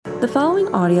The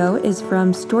following audio is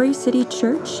from Story City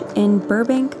Church in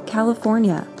Burbank,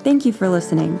 California. Thank you for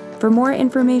listening. For more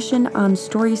information on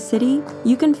Story City,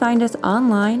 you can find us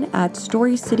online at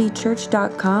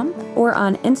storycitychurch.com or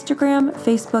on Instagram,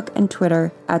 Facebook, and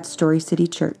Twitter at Story City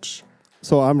Church.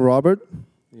 So I'm Robert.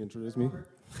 You introduce me?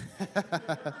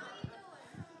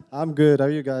 I'm good. How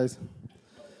are you guys?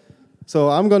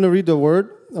 So I'm going to read the word.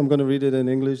 I'm going to read it in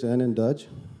English and in Dutch.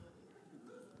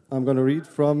 I'm going to read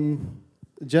from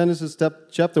Genesis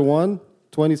chapter 1,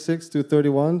 26 to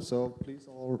 31. So please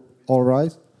all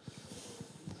rise.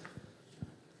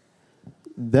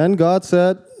 Then God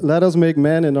said, "Let us make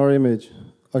man in our image,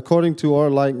 according to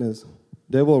our likeness.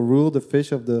 They will rule the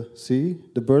fish of the sea,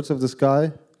 the birds of the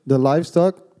sky, the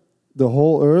livestock, the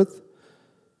whole earth,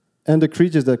 and the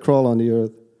creatures that crawl on the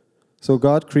earth." So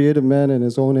God created man in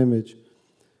his own image.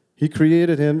 He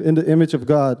created him in the image of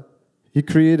God. He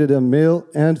created them male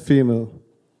and female.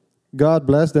 God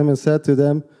blessed them and said to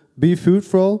them, "Be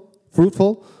fruitful,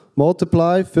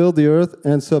 multiply, fill the earth,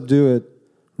 and subdue it.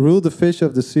 Rule the fish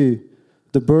of the sea,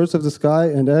 the birds of the sky,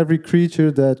 and every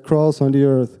creature that crawls on the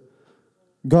earth."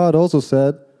 God also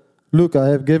said, "Look, I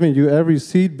have given you every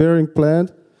seed-bearing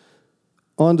plant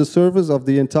on the surface of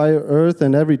the entire earth,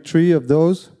 and every tree of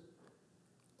those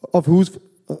of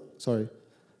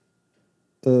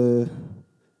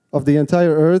the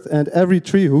entire earth, and every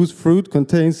tree whose fruit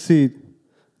contains seed.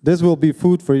 This will be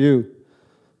food for you.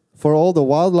 For all the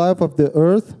wildlife of the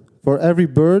earth, for every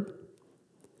bird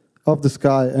of the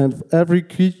sky, and every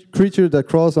creature that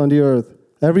crawls on the earth,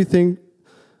 everything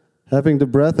having the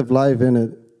breath of life in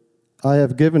it. I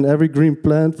have given every green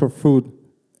plant for food."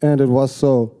 And it was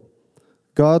so.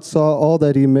 God saw all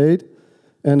that he made,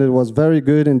 and it was very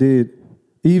good indeed.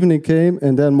 Evening came,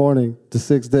 and then morning, the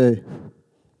sixth day.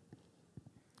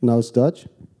 Nou is Dutch.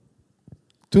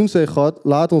 Toen zei God,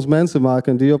 "Laat ons mensen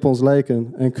maken die op ons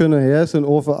lijken en kunnen heersen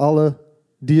over alle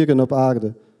dieren op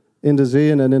aarde, in de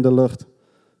zeeën en in de lucht."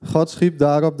 God schiep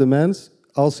daarop de mens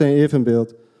als zijn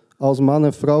evenbeeld. Als man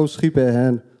en vrouw schiep hij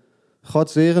hen. God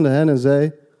zegende hen en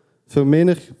zei,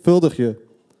 "Vermenigvuldig je,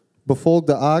 bevolk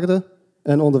de aarde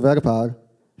en onderwerp haar.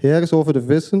 Heers over de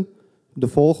vissen, de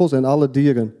vogels en alle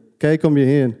dieren. Kijk om je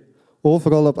heen.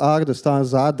 Overal op aarde staan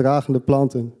zaaddragende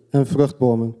planten en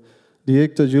vruchtbomen, die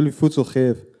ik tot jullie voedsel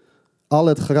geef. Al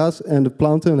het gras en de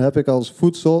planten heb ik als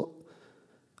voedsel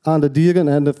aan de dieren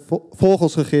en de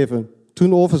vogels gegeven."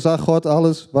 Toen overzag God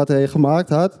alles wat hij gemaakt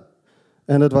had,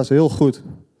 en het was heel goed.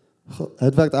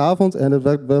 Het werd avond en het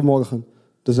werd bij morgen,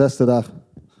 de zesde dag.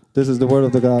 This is the word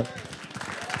of the God.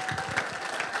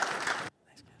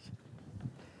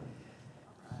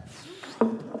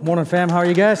 Morning, fam. How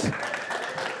are you guys?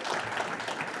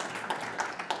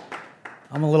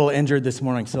 I'm a little injured this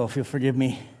morning, so if you'll forgive me,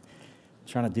 I'm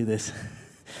trying to do this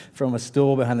from a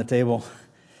stool behind the table.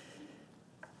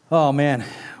 Oh, man.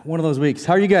 One of those weeks.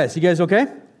 How are you guys? You guys okay?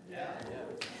 Yeah.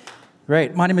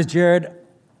 Great. My name is Jared.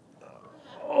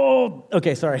 Oh,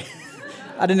 okay, sorry.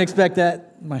 I didn't expect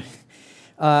that.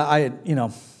 I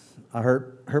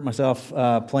hurt myself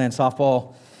playing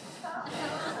softball.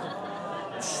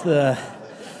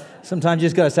 Sometimes you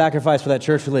just got to sacrifice for that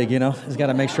church league, you know? Just got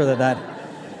to make sure that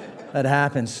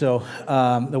happens. So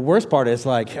the worst part is,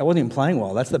 like, I wasn't even playing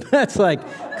well. That's like,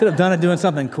 could have done it doing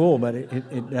something cool, but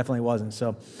it definitely wasn't.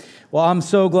 So, well, I'm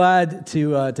so glad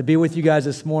to be with you guys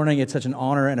this morning. It's such an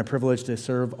honor and a privilege to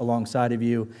serve alongside of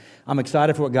you. I'm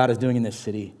excited for what God is doing in this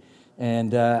city.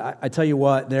 And I tell you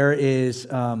what, there's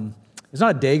not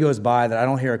a day goes by that I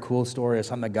don't hear a cool story of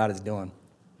something that God is doing.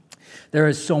 There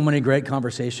is so many great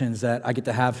conversations that I get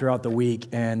to have throughout the week,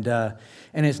 and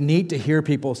it's neat to hear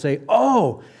people say,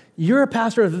 "Oh, you're a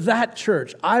pastor of that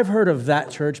church. I've heard of that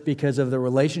church because of the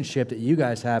relationship that you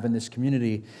guys have in this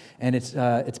community," and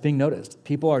it's being noticed.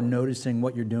 People are noticing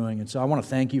what you're doing, and so I want to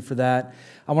thank you for that.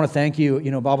 I want to thank you.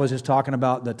 You know, Bob was just talking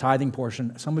about the tithing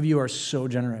portion. Some of you are so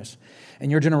generous,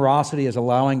 and your generosity is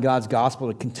allowing God's gospel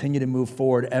to continue to move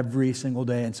forward every single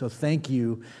day. And so thank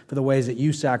you for the ways that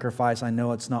you sacrifice. I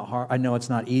know it's not hard. I know it's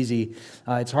not easy.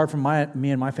 It's hard for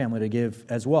me and my family to give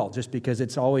as well, just because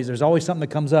there's always something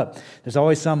that comes up. There's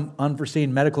always some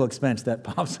unforeseen medical expense that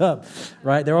pops up,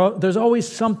 right? There's always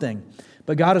something.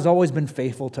 But God has always been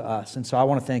faithful to us. And so I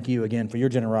want to thank you again for your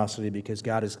generosity, because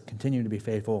God is continuing to be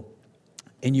faithful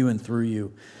in you and through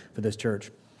you for this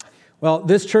church. Well,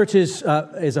 this church is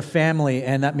a family,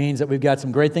 and that means that we've got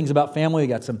some great things about family. We've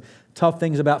got some tough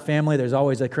things about family. There's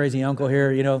always a crazy uncle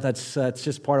here. You know, that's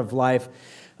just part of life.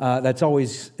 It's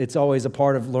always a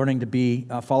part of learning to be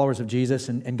followers of Jesus,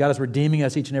 and God is redeeming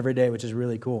us each and every day, which is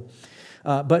really cool.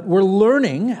 But we're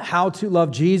learning how to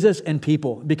love Jesus and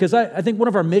people, because I think one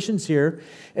of our missions here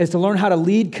is to learn how to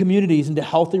lead communities into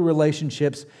healthy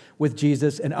relationships with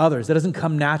Jesus and others. That doesn't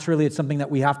come naturally. It's something that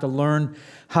we have to learn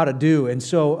how to do. And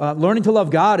so learning to love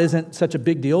God isn't such a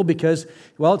big deal because,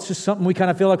 well, it's just something we kind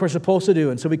of feel like we're supposed to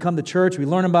do. And so we come to church, we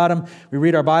learn about Him, we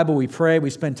read our Bible, we pray, we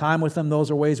spend time with them.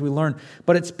 Those are ways we learn.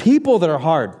 But it's people that are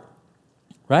hard.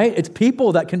 Right? It's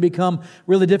people that can become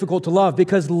really difficult to love,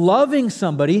 because loving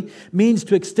somebody means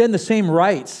to extend the same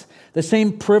rights, the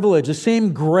same privilege, the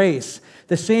same grace,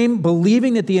 the same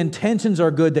believing that the intentions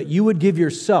are good that you would give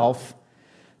yourself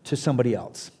to somebody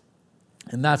else.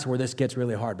 And that's where this gets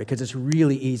really hard, because it's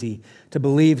really easy to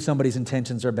believe somebody's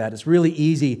intentions are bad. It's really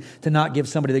easy to not give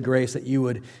somebody the grace that you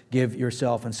would give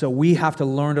yourself. And so we have to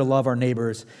learn to love our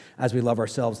neighbors as we love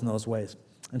ourselves in those ways.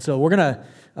 And so we're going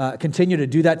to continue to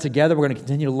do that together. We're going to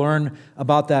continue to learn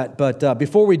about that. But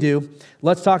before we do,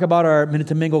 let's talk about our Minute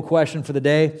to Mingle question for the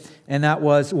day. And that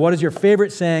was, what is your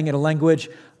favorite saying in a language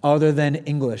other than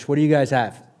English? What do you guys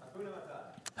have?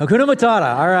 Hakuna Matata. Hakuna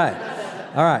Matata. All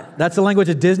right. All right. That's the language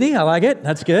of Disney. I like it.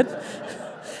 That's good.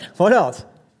 What else?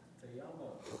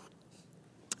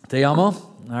 Te amo. All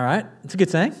right. It's a good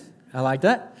saying. I like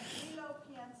that.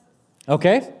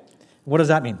 Okay. What does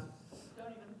that mean?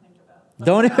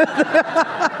 Don't even.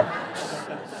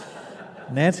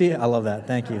 Nancy, I love that.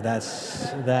 Thank you.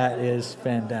 That is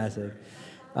fantastic.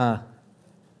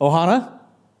 Ohana?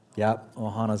 Yeah,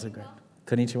 Ohana's a great.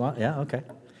 Konnichiwa? Yeah, okay.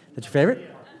 That's your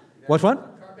favorite? Which one?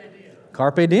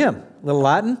 Carpe diem. Little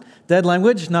Latin. Dead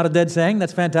language, not a dead saying.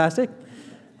 That's fantastic.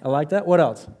 I like that. What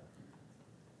else?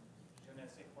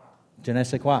 Je ne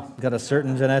sais quoi. Got a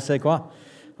certain je ne sais quoi.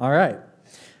 All right.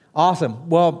 Awesome.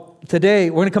 Well, today,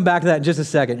 we're going to come back to that in just a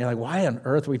second. You're like, why on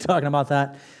earth are we talking about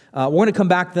that? We're going to come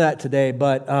back to that today,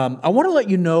 but I want to let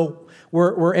you know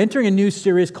we're entering a new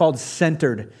series called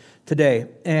Centered today.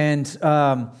 And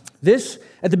this,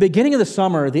 at the beginning of the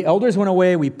summer, the elders went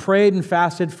away. We prayed and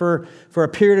fasted for a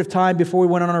period of time before we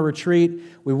went on a retreat.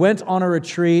 We went on a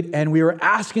retreat, and we were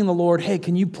asking the Lord, hey,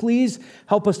 can you please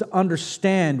help us to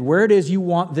understand where it is you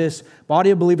want this body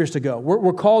of believers to go?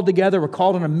 We're called together. We're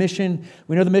called on a mission.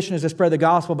 We know the mission is to spread the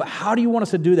gospel, but how do you want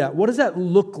us to do that? What does that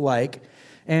look like?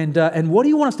 And what do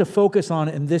you want us to focus on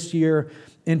in this year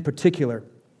in particular?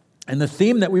 And the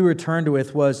theme that we returned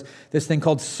with was this thing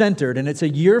called Centered, and it's a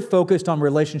year focused on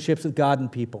relationships with God and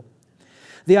people.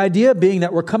 The idea being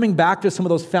that we're coming back to some of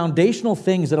those foundational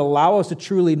things that allow us to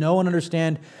truly know and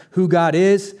understand who God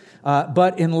is,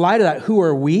 but in light of that, who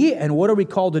are we and what are we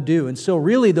called to do? And so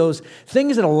really those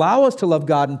things that allow us to love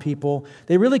God and people,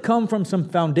 they really come from some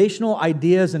foundational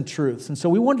ideas and truths. And so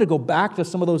we wanted to go back to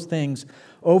some of those things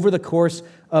over the course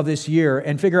of this year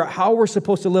and figure out how we're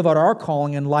supposed to live out our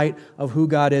calling in light of who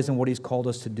God is and what He's called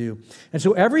us to do. And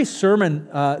so every sermon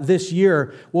this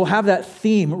year will have that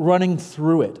theme running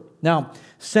through it. Now,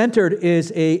 Centered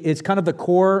is kind of the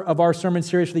core of our sermon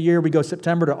series for the year. We go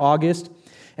September to August.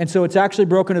 And so it's actually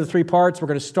broken into 3 parts. We're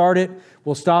going to start it,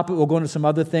 we'll stop it, we'll go into some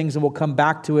other things, and we'll come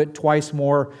back to it twice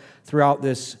more throughout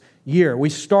this year. We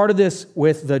started this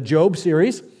with the Job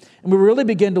series, and we really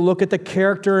begin to look at the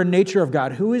character and nature of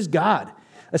God. Who is God?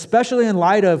 Especially in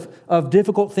light of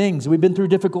difficult things. We've been through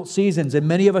difficult seasons, and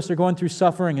many of us are going through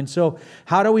suffering. And so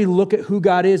how do we look at who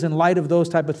God is in light of those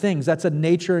type of things? That's a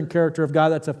nature and character of God.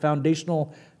 That's a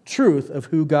foundational truth of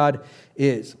who God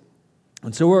is.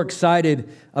 And so we're excited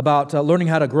about learning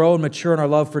how to grow and mature in our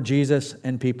love for Jesus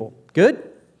and people.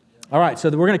 Good? All right, so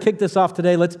we're going to kick this off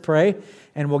today. Let's pray,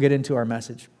 and we'll get into our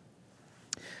message.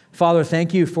 Father,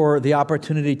 thank you for the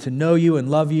opportunity to know you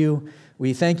and love you.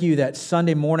 We thank you that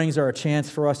Sunday mornings are a chance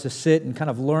for us to sit and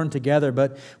kind of learn together,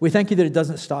 but we thank you that it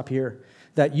doesn't stop here,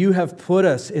 that you have put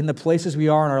us in the places we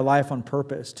are in our life on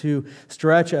purpose to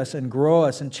stretch us and grow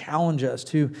us and challenge us,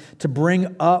 to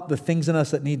bring up the things in us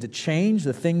that need to change,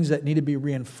 the things that need to be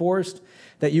reinforced,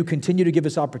 that you continue to give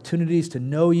us opportunities to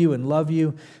know you and love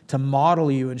you, to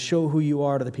model you and show who you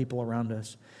are to the people around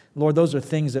us. Lord, those are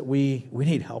things that we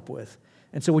need help with.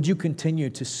 And so would you continue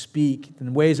to speak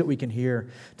in ways that we can hear,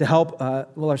 to help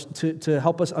to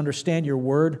help us understand your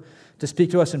word, to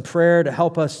speak to us in prayer, to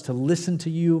help us to listen to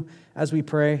you as we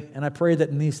pray. And I pray that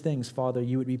in these things, Father,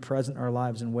 you would be present in our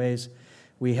lives in ways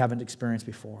we haven't experienced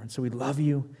before. And so we love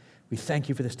you. We thank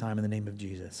you for this time in the name of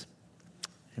Jesus.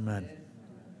 Amen.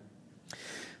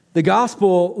 The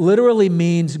gospel literally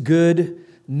means good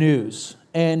news.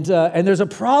 And there's a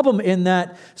problem in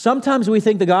that sometimes we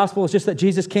think the gospel is just that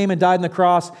Jesus came and died on the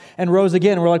cross and rose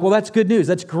again. And we're like, well, that's good news.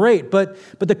 That's great. But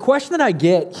the question that I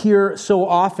get here so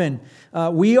often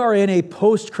We are in a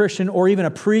post-Christian or even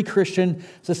a pre-Christian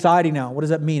society now. What does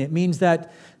that mean? It means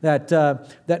that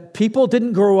people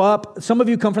didn't grow up. Some of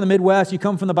you come from the Midwest, you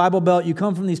come from the Bible Belt, you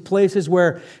come from these places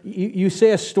where you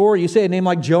say a story, you say a name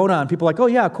like Jonah, and people are like, oh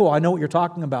yeah, cool, I know what you're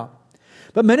talking about.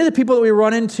 But many of the people that we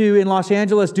run into in Los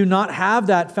Angeles do not have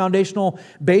that foundational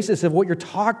basis of what you're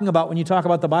talking about when you talk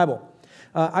about the Bible.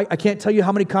 I can't tell you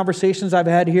how many conversations I've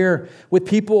had here with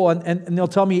people, and they'll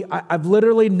tell me, I've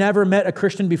literally never met a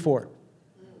Christian before.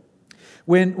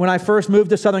 When I first moved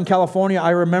to Southern California, I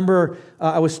remember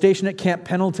I was stationed at Camp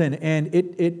Pendleton, and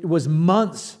it was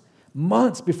months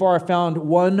before I found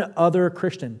one other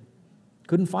Christian.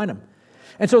 Couldn't find him.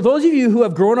 And so those of you who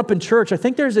have grown up in church, I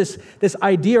think there's this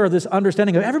idea or this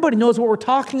understanding of everybody knows what we're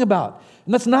talking about.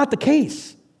 And that's not the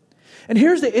case. And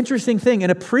here's the interesting thing. In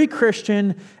a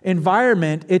pre-Christian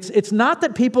environment, it's not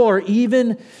that people are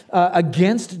even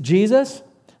against Jesus.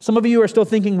 Some of you are still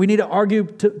thinking we need to argue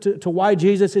to why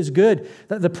Jesus is good.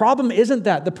 The problem isn't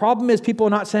that. The problem is people are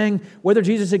not saying whether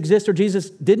Jesus exists or Jesus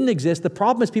didn't exist. The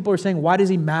problem is people are saying, why does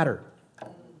he matter?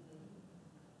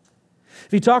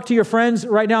 If you talk to your friends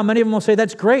right now, many of them will say,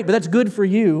 that's great, but that's good for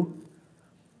you.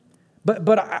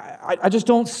 But I just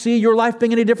don't see your life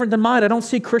being any different than mine. I don't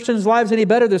see Christians' lives any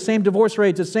better. The same divorce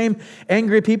rates, the same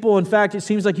angry people. In fact, it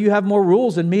seems like you have more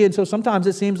rules than me. And so sometimes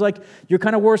it seems like you're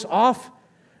kind of worse off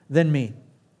than me.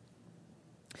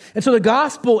 And so the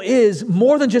gospel is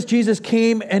more than just Jesus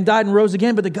came and died and rose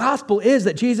again, but the gospel is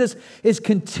that Jesus is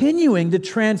continuing to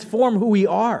transform who we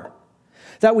are.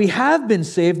 That we have been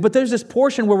saved, but there's this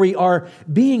portion where we are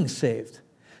being saved.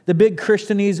 The big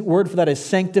Christianese word for that is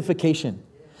sanctification.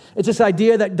 It's this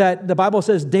idea that the Bible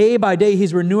says day by day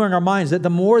he's renewing our minds, that the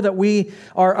more that we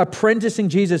are apprenticing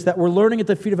Jesus, that we're learning at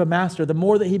the feet of a master, the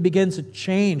more that he begins to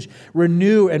change,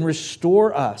 renew, and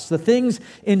restore us. The things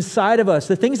inside of us,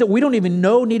 the things that we don't even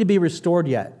know need to be restored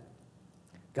yet,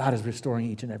 God is restoring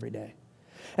each and every day.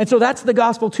 And so that's the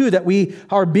gospel too, that we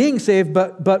are being saved,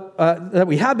 but that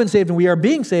we have been saved and we are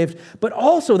being saved, but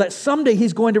also that someday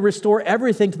he's going to restore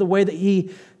everything to the way that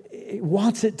he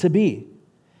wants it to be.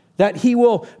 That he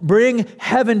will bring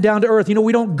heaven down to earth. You know,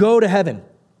 we don't go to heaven.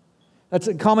 That's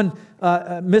a common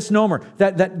misnomer.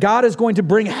 That God is going to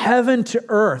bring heaven to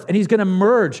earth, and he's going to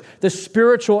merge the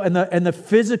spiritual and the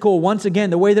physical once again,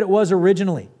 the way that it was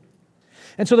originally.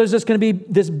 And so there's just going to be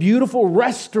this beautiful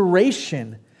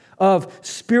restoration of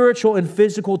spiritual and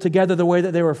physical together the way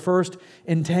that they were first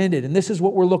intended. And this is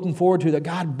what we're looking forward to, that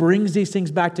God brings these things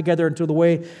back together into the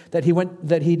way that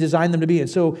he designed them to be. And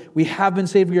so we have been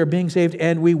saved, we are being saved,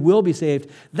 and we will be saved.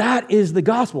 That is the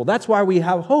gospel. That's why we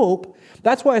have hope.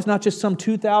 That's why it's not just some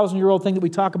 2,000-year-old thing that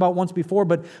we talked about once before,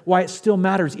 but why it still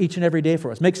matters each and every day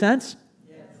for us. Make sense?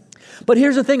 Yes. But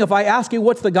here's the thing. If I ask you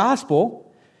what's the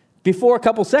gospel, before a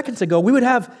couple seconds ago, we would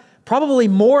have probably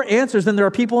more answers than there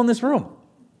are people in this room.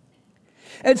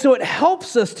 And so it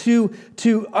helps us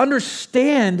to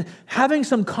understand having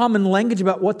some common language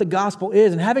about what the gospel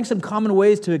is and having some common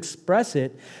ways to express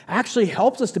it actually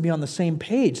helps us to be on the same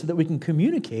page so that we can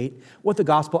communicate what the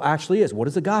gospel actually is. What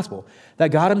is the gospel?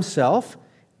 That God himself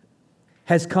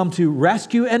has come to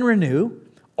rescue and renew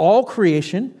all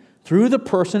creation through the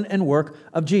person and work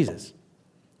of Jesus.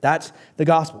 That's the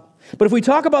gospel. But if we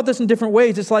talk about this in different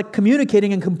ways, it's like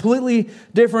communicating in completely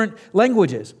different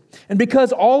languages. And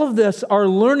because all of this are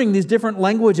learning these different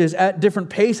languages at different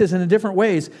paces and in different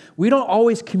ways, we don't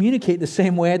always communicate the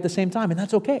same way at the same time, and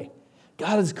that's okay.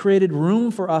 God has created room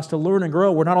for us to learn and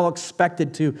grow. We're not all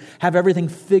expected to have everything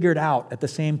figured out at the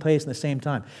same pace and the same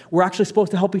time. We're actually supposed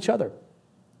to help each other,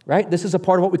 right? This is a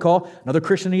part of what we call, another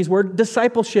Christianese word,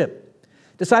 discipleship.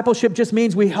 Discipleship just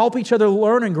means we help each other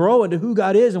learn and grow into who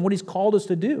God is and what he's called us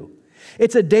to do.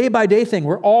 It's a day-by-day thing.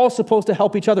 We're all supposed to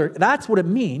help each other. That's what it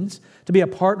means to be a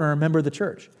partner or a member of the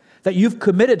church. That you've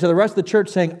committed to the rest of the church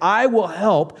saying, I will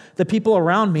help the people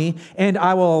around me, and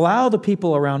I will allow the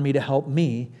people around me to help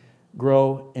me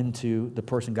grow into the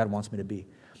person God wants me to be.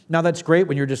 Now, that's great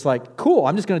when you're just like, cool,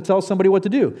 I'm just going to tell somebody what to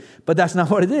do. But that's not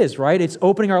what it is, right? It's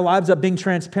opening our lives up, being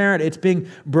transparent. It's being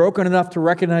broken enough to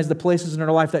recognize the places in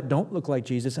our life that don't look like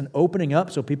Jesus and opening up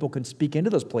so people can speak into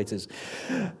those places.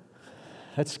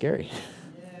 That's scary.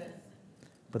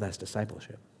 But that's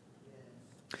discipleship.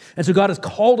 And so God has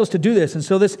called us to do this, and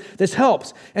so this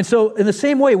helps. And so in the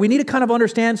same way, we need to kind of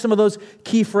understand some of those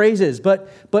key phrases. But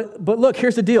look,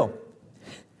 here's the deal.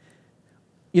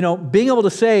 You know, being able to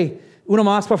say, uno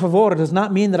más por favor, does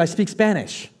not mean that I speak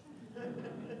Spanish.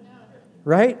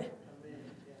 Right?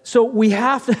 So we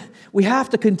have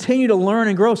to continue to learn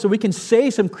and grow so we can say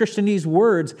some Christianese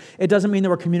words. It doesn't mean that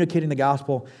we're communicating the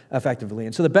gospel effectively.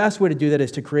 And so the best way to do that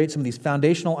is to create some of these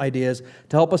foundational ideas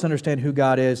to help us understand who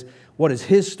God is, what is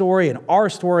his story and our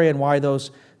story, and why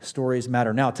those stories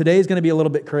matter. Now, today is going to be a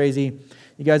little bit crazy.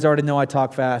 You guys already know I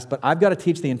talk fast, but I've got to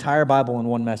teach the entire Bible in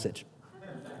one message.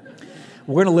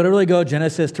 We're going to literally go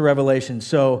Genesis to Revelation.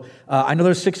 So I know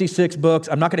there's 66 books.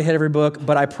 I'm not going to hit every book,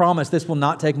 but I promise this will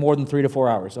not take more than 3 to 4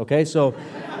 hours, okay? So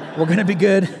we're going to be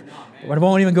good. I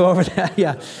won't even go over that.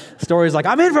 Yeah, stories like,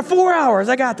 I'm in for 4 hours.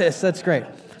 I got this. That's great.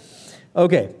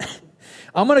 Okay.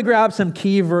 I'm going to grab some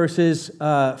key verses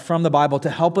from the Bible to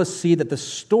help us see that the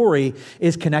story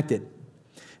is connected.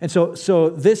 And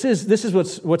so this is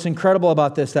what's incredible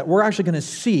about this, that we're actually going to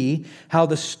see how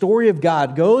the story of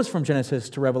God goes from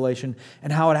Genesis to Revelation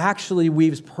and how it actually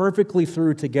weaves perfectly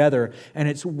through together, and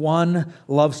it's one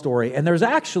love story. And there's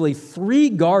actually 3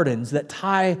 gardens that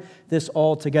tie this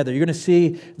all together. You're going to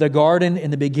see the garden in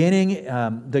the beginning,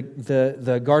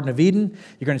 the Garden of Eden.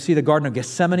 You're going to see the Garden of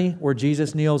Gethsemane, where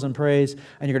Jesus kneels and prays,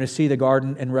 and you're going to see the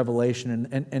garden in Revelation.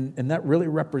 And that really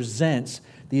represents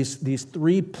these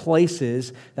 3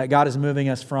 places that God is moving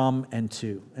us from and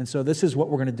to. And so this is what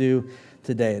we're going to do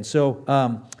today. And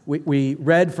so we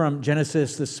read from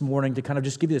Genesis this morning to kind of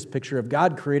just give you this picture of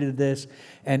God created this,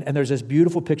 and there's this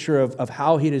beautiful picture of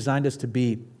how he designed us to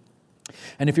be.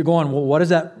 And if you're going, well, what does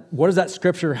that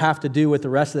scripture have to do with the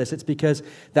rest of this? It's because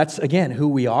that's, again, who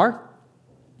we are,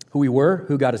 who we were,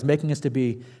 who God is making us to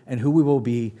be, and who we will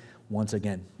be once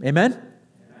again. Amen?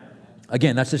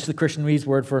 Again, that's just the Christianese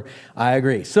word for I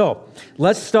agree. So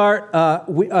let's start.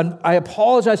 I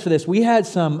apologize for this. We had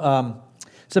some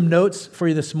notes for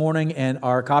you this morning, and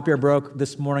our copier broke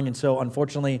this morning, and so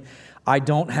unfortunately, I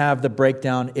don't have the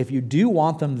breakdown. If you do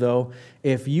want them, though,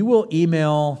 if you will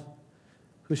email...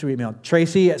 Who should we email?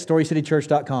 Tracy at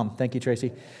StoryCityChurch.com. Thank you,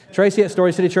 Tracy. Tracy at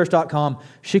StoryCityChurch.com.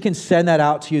 She can send that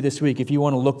out to you this week if you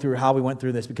want to look through how we went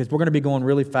through this, because we're going to be going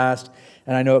really fast,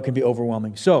 and I know it can be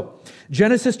overwhelming. So,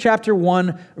 Genesis chapter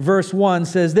 1, verse 1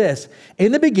 says this: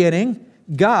 In the beginning,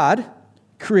 God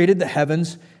created the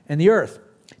heavens and the earth.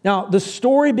 Now, the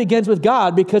story begins with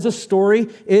God because the story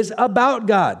is about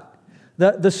God.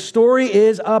 The story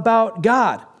is about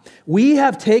God. We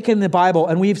have taken the Bible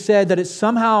and we've said that it's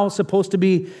somehow supposed to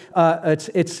be,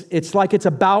 it's like it's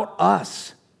about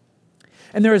us.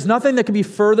 And there is nothing that can be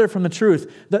further from the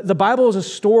truth. The Bible is a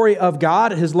story of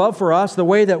God, his love for us, the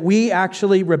way that we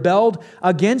actually rebelled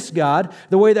against God,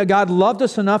 the way that God loved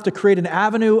us enough to create an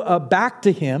avenue back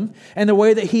to him, and the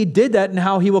way that he did that and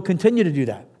how he will continue to do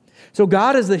that. So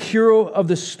God is the hero of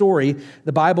the story.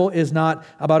 The Bible is not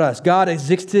about us. God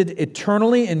existed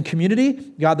eternally in community.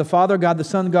 God the Father, God the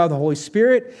Son, God the Holy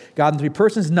Spirit, God in 3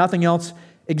 persons. Nothing else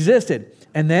existed.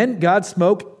 And then God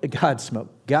smoked.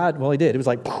 Well, he did. It was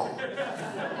like...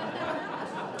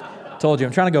 Told you,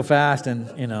 I'm trying to go fast, and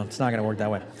it's not going to work that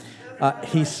way.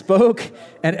 He spoke,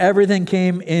 and everything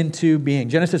came into being.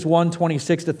 Genesis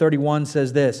 1:26-31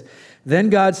 says this: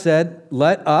 Then God said,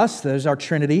 let us, there's our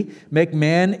Trinity, make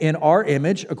man in our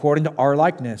image according to our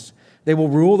likeness. They will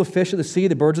rule the fish of the sea,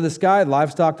 the birds of the sky,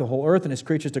 livestock, the whole earth, and his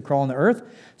creatures to crawl on the earth.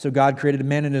 So God created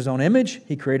man in his own image.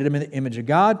 He created him in the image of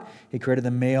God. He created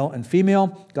them male and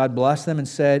female. God blessed them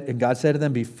and God said to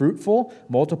them, be fruitful,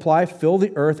 multiply, fill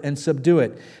the earth, and subdue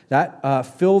it. That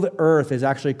fill the earth is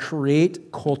actually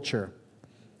create culture.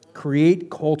 Create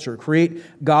culture.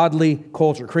 Create godly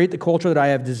culture. Create the culture that I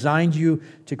have designed you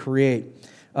to create.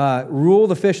 Rule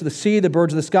the fish of the sea, the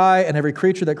birds of the sky, and every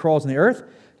creature that crawls on the earth.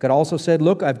 God also said,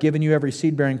 look, I've given you every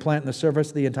seed-bearing plant on the surface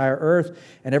of the entire earth,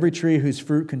 and every tree whose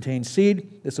fruit contains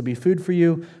seed. This will be food for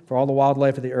you, for all the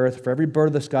wildlife of the earth, for every bird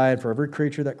of the sky, and for every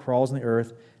creature that crawls on the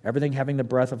earth, everything having the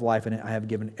breath of life in it. I have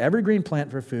given every green plant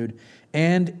for food,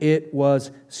 and it was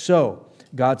so.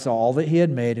 God saw all that he had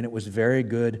made, and it was very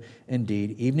good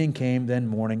indeed. Evening came, then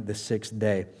morning, the 6th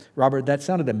day. Robert, that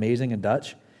sounded amazing in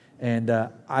Dutch, and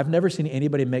I've never seen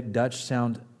anybody make Dutch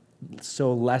sound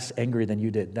so less angry than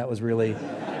you did. That was really,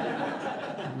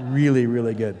 really,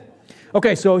 really good.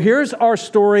 Okay, so here's our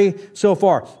story so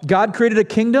far. God created a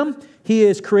kingdom. He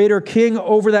is creator king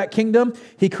over that kingdom.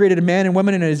 He created a man and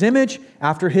woman in his image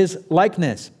after his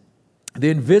likeness. The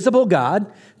invisible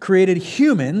God created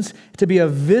humans to be a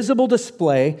visible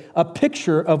display, a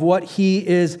picture of what he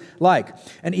is like.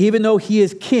 And even though he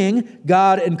is king,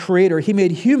 God, and creator, he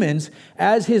made humans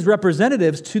as his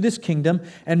representatives to this kingdom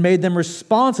and made them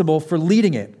responsible for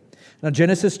leading it. Now,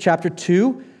 Genesis chapter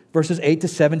 2, verses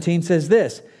 8-17 says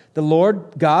this: The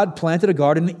Lord God planted a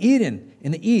garden in Eden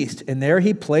in the east, and there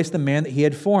he placed the man that he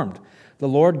had formed. The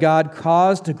Lord God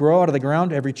caused to grow out of the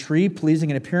ground every tree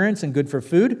pleasing in appearance and good for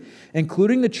food,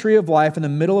 including the tree of life in the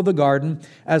middle of the garden,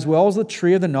 as well as the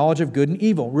tree of the knowledge of good and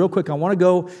evil. Real quick, I want to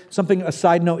go a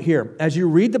side note here. As you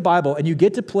read the Bible and you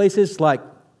get to places like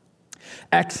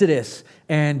Exodus,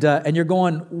 and you're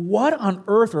going, what on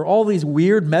earth are all these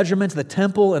weird measurements, the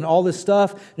temple and all this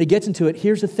stuff? And it gets into it.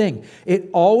 Here's the thing. It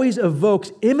always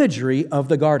evokes imagery of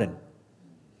the garden.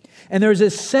 And there's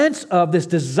this sense of this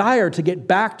desire to get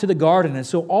back to the garden. And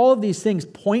so all of these things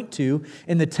point to,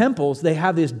 in the temples, they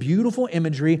have this beautiful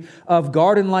imagery of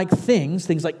garden-like things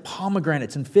like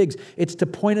pomegranates and figs. It's to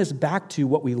point us back to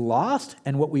what we lost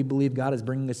and what we believe God is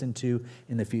bringing us into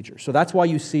in the future. So that's why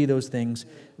you see those things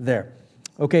there.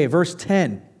 Okay, verse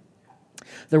 10.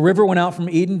 The river went out from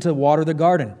Eden to water the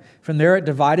garden. From there it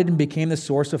divided and became the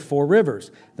source of 4 rivers.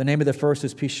 The name of the first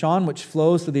is Pishon, which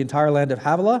flows through the entire land of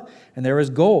Havilah, and there is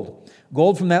gold.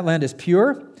 Gold from that land is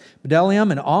pure.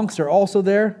 Bdellium and onyx are also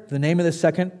there. The name of the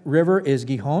second river is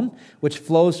Gihon, which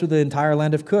flows through the entire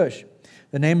land of Cush.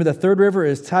 The name of the third river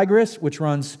is Tigris, which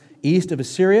runs east of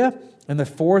Assyria, and the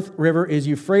fourth river is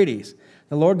Euphrates.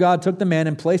 The Lord God took the man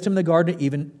and placed him in the garden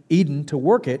of Eden to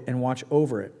work it and watch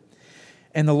over it.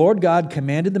 And the Lord God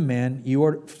commanded the man, you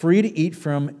are free to eat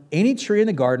from any tree in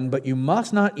the garden, but you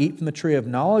must not eat from the tree of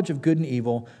knowledge of good and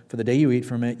evil, for the day you eat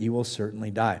from it, you will certainly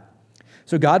die.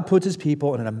 So God puts his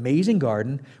people in an amazing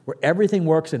garden where everything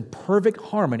works in perfect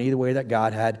harmony the way that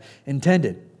God had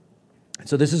intended.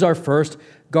 So this is our first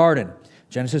garden,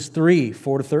 Genesis 3,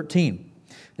 4-13.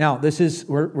 Now,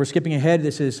 we're skipping ahead.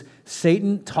 This is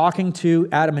Satan talking to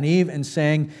Adam and Eve and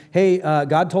saying, hey,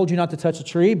 God told you not to touch the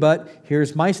tree, but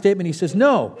here's my statement. He says,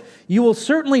 no, you will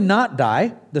certainly not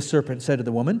die, the serpent said to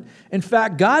the woman. In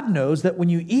fact, God knows that when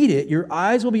you eat it, your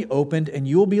eyes will be opened and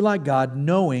you will be like God,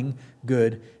 knowing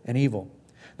good and evil.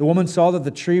 The woman saw that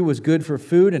the tree was good for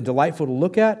food and delightful to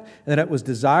look at, and that it was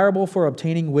desirable for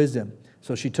obtaining wisdom.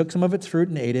 So she took some of its fruit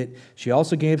and ate it. She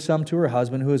also gave some to her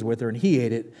husband who was with her, and he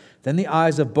ate it. Then the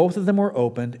eyes of both of them were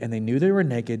opened, and they knew they were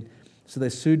naked. So they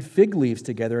sewed fig leaves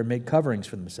together and made coverings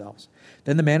for themselves.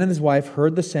 Then the man and his wife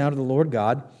heard the sound of the Lord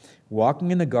God walking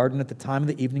in the garden at the time of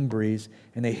the evening breeze,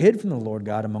 and they hid from the Lord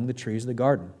God among the trees of the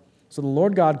garden. So the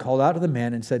Lord God called out to the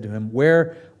man and said to him,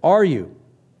 where are you?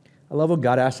 I love when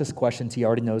God asks us questions he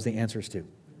already knows the answers to. And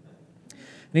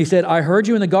he said, I heard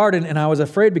you in the garden, and I was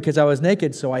afraid because I was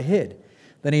naked, so I hid.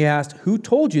 Then he asked, who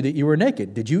told you that you were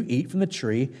naked? Did you eat from the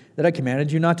tree that I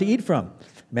commanded you not to eat from?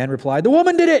 The man replied, the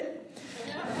woman did it.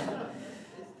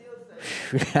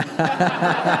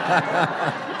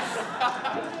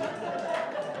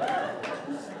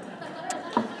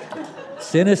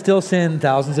 Sin is still sin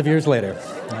thousands of years later.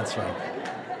 That's right.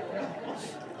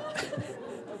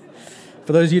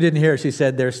 For those of you who didn't hear, she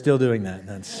said they're still doing that.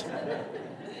 That's...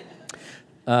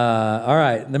 all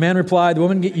right. The man replied, the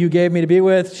woman you gave me to be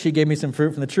with, she gave me some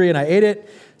fruit from the tree and I ate it.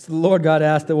 So the Lord God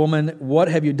asked the woman, what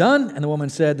have you done? And the woman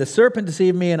said, the serpent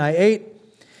deceived me and I ate.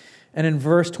 And in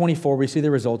verse 24, we see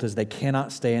the result is they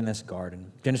cannot stay in this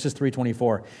garden. Genesis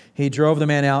 3:24, he drove the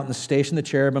man out and stationed the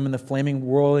cherubim and the flaming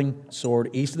whirling sword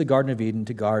east of the Garden of Eden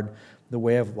to guard the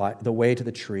way to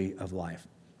the tree of life.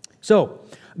 So,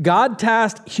 God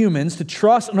tasked humans to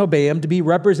trust and obey him, to be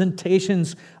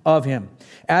representations of him.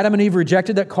 Adam and Eve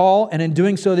rejected that call, and in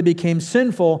doing so, they became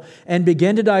sinful and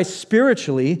began to die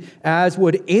spiritually, as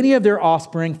would any of their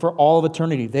offspring for all of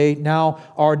eternity. They now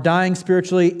are dying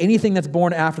spiritually. Anything that's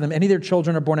born after them, any of their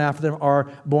children are born after them,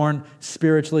 are born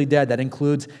spiritually dead. That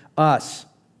includes us.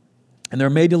 And they're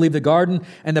made to leave the garden,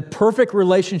 and the perfect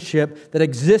relationship that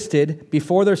existed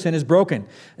before their sin is broken.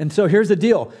 And so here's the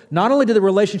deal. Not only did the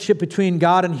relationship between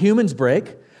God and humans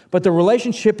break, but the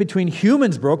relationship between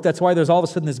humans broke. That's why there's all of a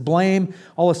sudden this blame,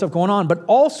 all this stuff going on. But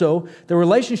also, the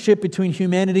relationship between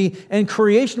humanity and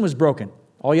creation was broken.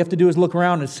 All you have to do is look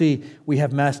around and see we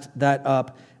have messed that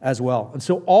up as well. And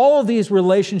so all of these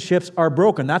relationships are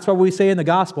broken. That's why we say in the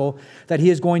gospel that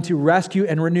he is going to rescue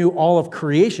and renew all of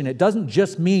creation. It doesn't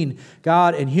just mean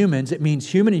God and humans. It means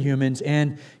human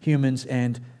and humans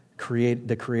and create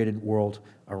the created world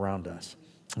around us.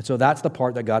 And so that's the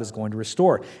part that God is going to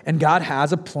restore. And God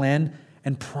has a plan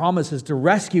and promises to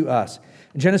rescue us.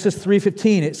 In Genesis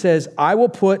 3:15, it says, I will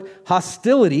put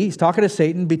hostility, he's talking to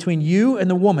Satan, between you and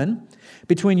the woman,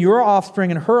 between your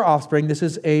offspring and her offspring. This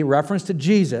is a reference to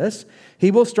Jesus.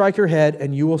 He will strike your head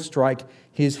and you will strike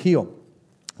his heel.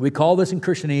 We call this in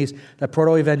Christianese the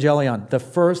proto-evangelion, the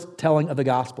first telling of the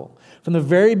gospel. From the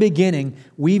very beginning,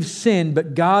 we've sinned,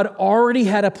 but God already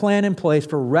had a plan in place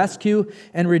for rescue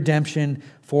and redemption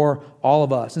for all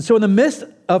of us. And so in the midst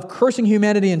of cursing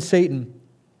humanity and Satan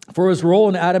for his role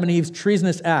in Adam and Eve's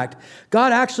treasonous act,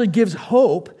 God actually gives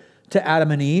hope to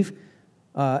Adam and Eve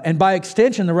and by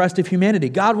extension, the rest of humanity.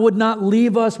 God would not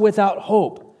leave us without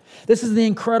hope. This is the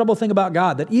incredible thing about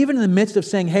God, that even in the midst of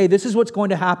saying, hey, this is what's going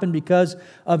to happen because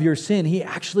of your sin, he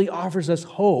actually offers us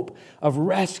hope of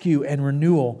rescue and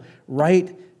renewal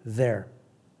right there.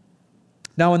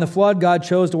 Now, in the flood, God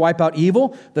chose to wipe out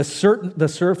evil, the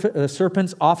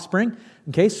serpent's offspring.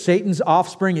 Okay, Satan's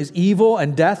offspring is evil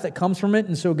and death that comes from it,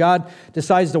 and so God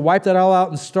decides to wipe that all out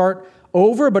and start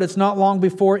over, but it's not long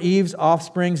before Eve's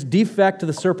offsprings defect to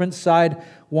the serpent's side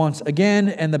once again,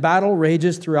 and the battle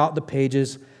rages throughout the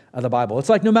pages of the Bible. It's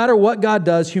like no matter what God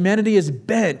does, humanity is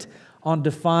bent on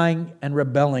defying and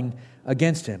rebelling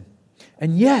against him.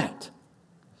 And yet,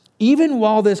 even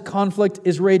while this conflict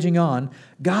is raging on,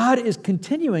 God is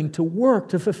continuing to work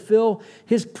to fulfill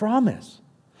his promise.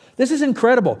 This is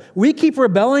incredible. We keep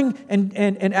rebelling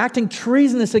and acting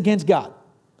treasonous against God.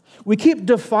 We keep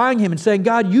defying him and saying,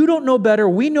 God, you don't know better,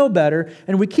 we know better,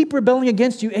 and we keep rebelling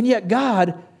against you, and yet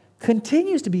God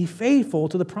continues to be faithful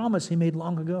to the promise he made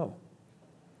long ago.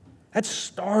 That's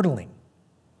startling.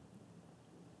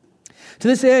 To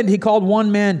this end, he called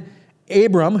one man,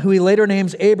 Abram, who he later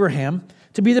names Abraham,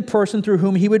 to be the person through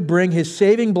whom he would bring his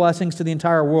saving blessings to the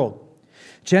entire world.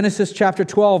 Genesis chapter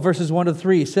 12, verses 1 to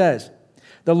 3 says,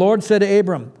 the Lord said to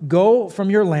Abram, go from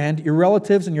your land, your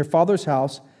relatives, and your father's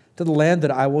house to the land that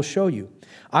I will show you.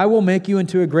 I will make you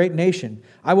into a great nation.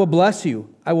 I will bless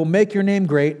you. I will make your name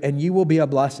great, and you will be a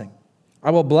blessing.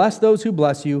 I will bless those who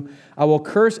bless you. I will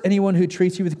curse anyone who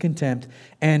treats you with contempt,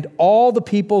 and all the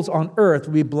peoples on earth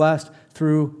will be blessed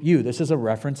through you. This is a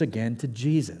reference again to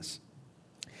Jesus.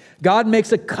 God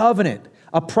makes a covenant,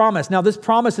 a promise. Now, this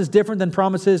promise is different than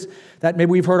promises that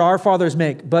maybe we've heard our fathers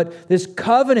make, but this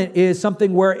covenant is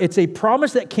something where it's a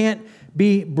promise that can't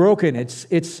be broken.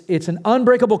 It's an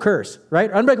unbreakable curse, right?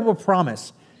 Unbreakable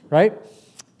promise, right?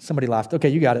 Somebody laughed. Okay,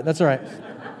 you got it. That's all right.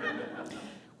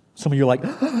 Some of you are like,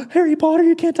 Harry Potter,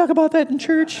 you can't talk about that in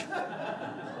church.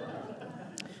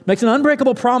 Makes an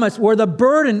unbreakable promise where the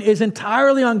burden is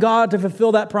entirely on God to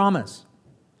fulfill that promise.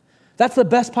 That's the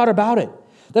best part about it.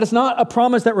 That it's not a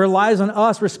promise that relies on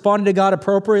us responding to God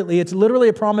appropriately. It's literally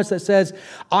a promise that says,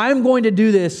 I'm going to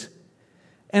do this,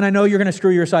 and I know you're going to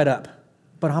screw your side up,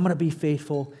 but I'm going to be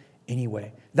faithful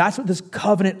anyway. That's what this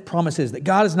covenant promise is, that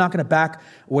God is not going to back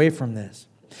away from this.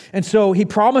 And so he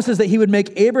promises that he would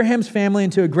make Abraham's family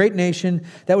into a great nation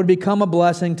that would become a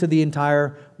blessing to the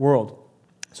entire world.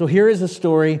 So here is the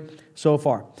story so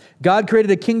far. God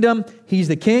created a kingdom. He's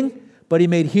the king, but he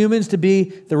made humans to be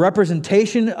the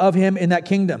representation of him in that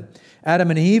kingdom. Adam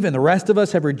and Eve and the rest of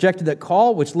us have rejected that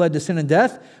call, which led to sin and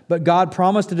death. But God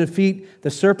promised to defeat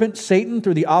the serpent, Satan,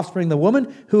 through the offspring of the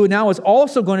woman, who now is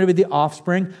also going to be the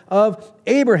offspring of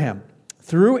Abraham.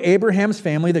 Through Abraham's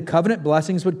family, the covenant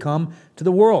blessings would come to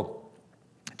the world.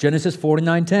 Genesis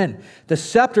 49:10. The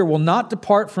scepter will not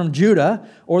depart from Judah,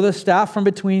 or the staff from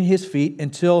between his feet,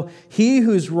 until he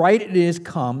whose right it is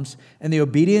comes, and the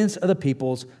obedience of the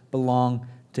peoples belong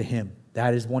to him.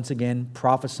 That is once again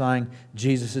prophesying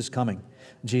Jesus is coming.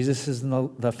 Jesus is in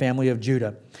the family of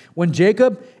Judah. When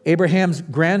Jacob, Abraham's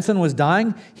grandson, was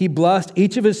dying, he blessed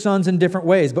each of his sons in different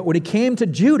ways. But when he came to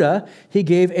Judah, he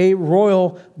gave a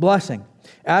royal blessing.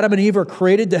 Adam and Eve are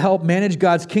created to help manage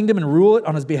God's kingdom and rule it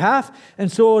on his behalf.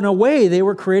 And so in a way, they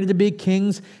were created to be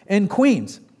kings and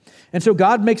queens. And so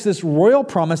God makes this royal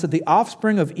promise that the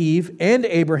offspring of Eve and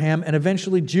Abraham and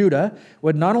eventually Judah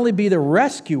would not only be the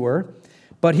rescuer,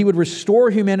 but he would restore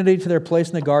humanity to their place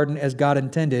in the garden as God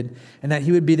intended, and that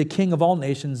he would be the king of all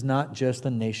nations, not just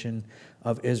the nation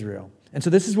of Israel. And so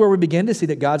this is where we begin to see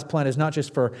that God's plan is not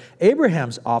just for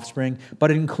Abraham's offspring,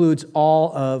 but it includes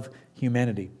all of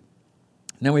humanity.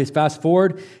 Now we fast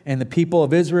forward, and the people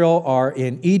of Israel are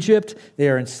in Egypt. They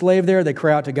are enslaved there. They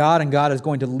cry out to God, and God is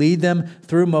going to lead them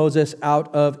through Moses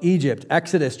out of Egypt.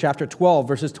 Exodus chapter 12,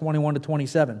 verses 21 to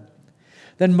 27.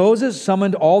 Then Moses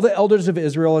summoned all the elders of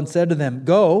Israel and said to them,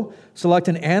 go, select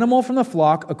an animal from the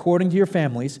flock according to your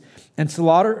families, and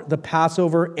slaughter the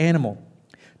Passover animal.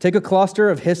 Take a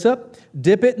cluster of hyssop,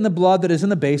 dip it in the blood that is in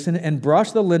the basin, and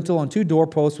brush the lintel on 2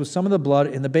 doorposts with some of the blood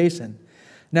in the basin.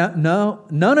 Now,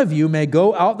 none of you may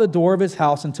go out the door of his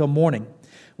house until morning.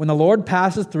 When the Lord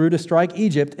passes through to strike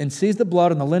Egypt and sees the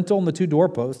blood on the lintel and the 2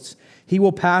 doorposts, he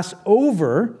will pass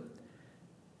over.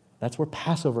 That's where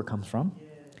Passover comes from.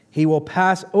 He will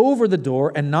pass over the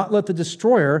door and not let the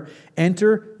destroyer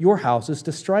enter your houses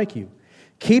to strike you.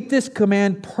 Keep this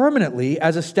command permanently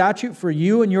as a statute for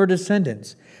you and your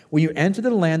descendants. When you enter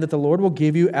the land that the Lord will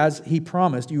give you as he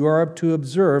promised, you are to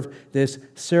observe this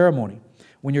ceremony.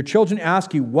 When your children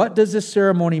ask you, what does this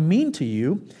ceremony mean to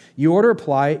you? You are to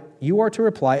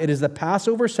reply, it is the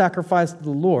Passover sacrifice to the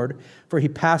Lord, for he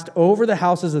passed over the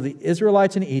houses of the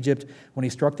Israelites in Egypt when he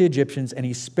struck the Egyptians, and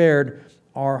he spared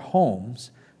our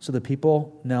homes. So the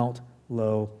people knelt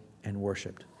low and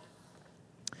worshiped.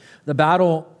 The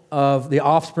battle of the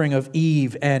offspring of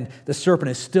Eve and the serpent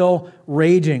is still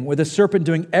raging, with the serpent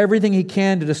doing everything he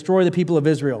can to destroy the people of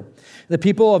Israel. The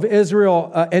people of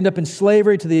Israel end up in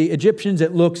slavery to the Egyptians.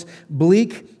 It looks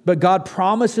bleak, but God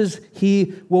promises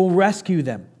he will rescue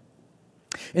them.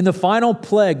 In the final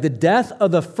plague, the death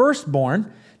of the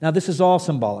firstborn, now this is all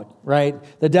symbolic, right?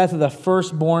 The death of the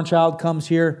firstborn child comes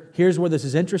here. Here's where this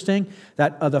is interesting,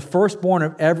 that the firstborn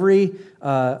of every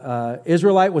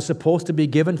Israelite was supposed to be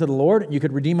given to the Lord. You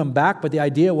could redeem them back, but the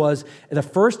idea was the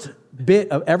first bit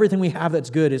of everything we have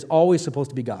that's good is always supposed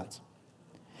to be God's.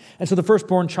 And so the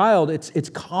firstborn child, it's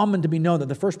common to be known that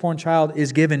the firstborn child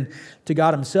is given to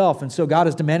God himself. And so God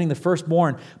is demanding the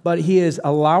firstborn, but he is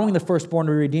allowing the firstborn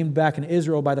to be redeemed back in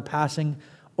Israel by the passing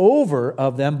over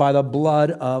of them by the blood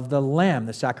of the lamb,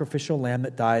 the sacrificial lamb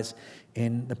that dies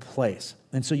in the place.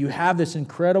 And so you have this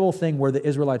incredible thing where the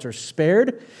Israelites are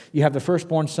spared. You have the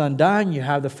firstborn son dying. You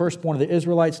have the firstborn of the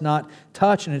Israelites not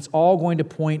touched. And it's all going to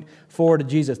point forward to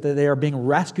Jesus, that they are being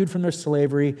rescued from their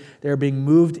slavery. They are being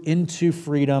moved into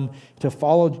freedom to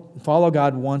follow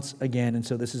God once again. And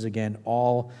so this is, again,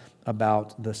 all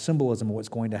about the symbolism of what's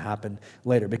going to happen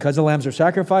later. Because the lambs are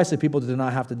sacrificed, the people did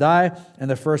not have to die, and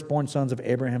the firstborn sons of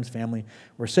Abraham's family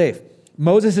were safe.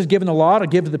 Moses is given the law to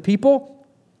give to the people,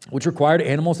 which required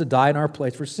animals to die in our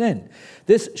place for sin.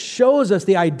 This shows us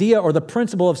the idea or the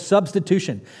principle of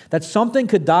substitution, that something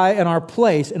could die in our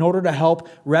place in order to help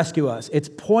rescue us. It's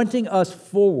pointing us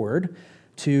forward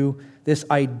to this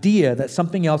idea that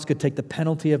something else could take the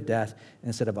penalty of death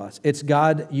instead of us. It's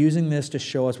God using this to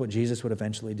show us what Jesus would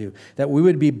eventually do, that we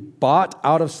would be bought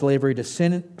out of slavery to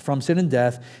sin, from sin and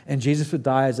death, and Jesus would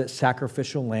die as that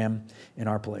sacrificial lamb in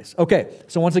our place. Okay,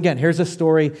 so once again, here's the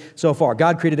story so far.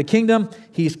 God created a kingdom.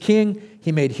 He's king.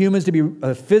 He made humans to be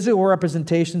physical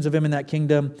representations of him in that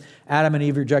kingdom. Adam and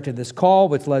Eve rejected this call,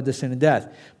 which led to sin and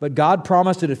death. But God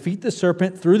promised to defeat the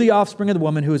serpent through the offspring of the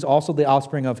woman, who is also the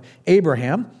offspring of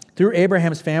Abraham. Through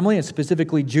Abraham's family, and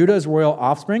specifically Judah's royal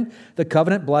offspring, the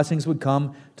covenant blessings would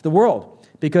come to the world.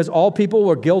 Because all people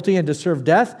were guilty and deserved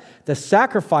death, the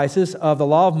sacrifices of the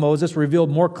law of Moses revealed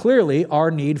more clearly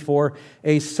our need for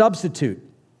a substitute.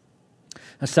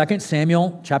 Now, 2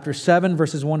 Samuel chapter 7,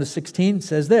 verses 1 to 16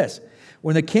 says this: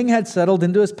 When the king had settled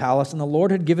into his palace and the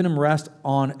Lord had given him rest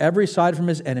on every side from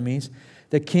his enemies,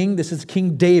 the king, this is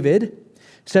King David,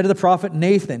 said to the prophet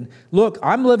Nathan, "Look,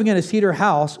 I'm living in a cedar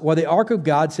house while the ark of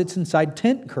God sits inside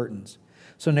tent curtains."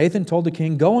 So Nathan told the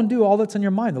king, "Go and do all that's on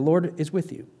your mind. The Lord is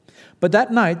with you." But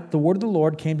that night, the word of the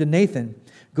Lord came to Nathan.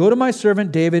 "Go to my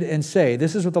servant David and say,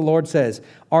 this is what the Lord says,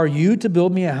 are you to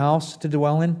build me a house to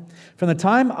dwell in? From the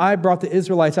time I brought the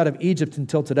Israelites out of Egypt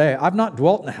until today, I've not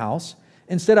dwelt in a house.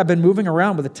 Instead, I've been moving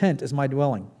around with a tent as my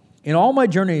dwelling. In all my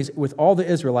journeys with all the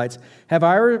Israelites, have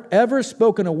I ever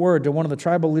spoken a word to one of the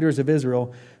tribal leaders of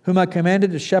Israel, whom I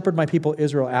commanded to shepherd my people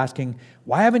Israel, asking,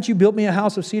 why haven't you built me a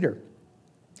house of cedar?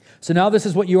 So now this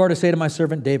is what you are to say to my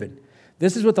servant David.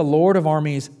 This is what the Lord of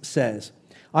armies says.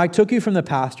 I took you from the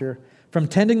pasture, from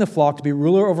tending the flock to be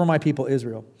ruler over my people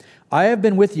Israel. I have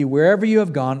been with you wherever you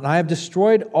have gone, and I have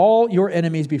destroyed all your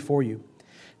enemies before you.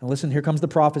 And listen, here comes the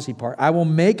prophecy part. I will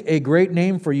make a great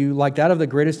name for you like that of the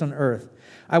greatest on earth.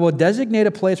 I will designate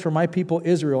a place for my people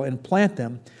Israel and plant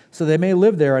them so they may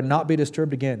live there and not be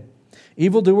disturbed again.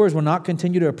 Evildoers will not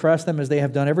continue to oppress them as they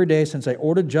have done every day since I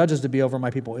ordered judges to be over my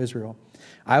people Israel.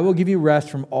 I will give you rest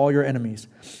from all your enemies.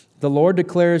 The Lord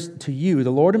declares to you,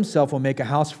 the Lord himself will make a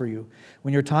house for you.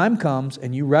 When your time comes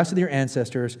and you rest with your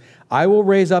ancestors, I will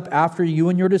raise up after you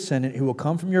and your descendant who will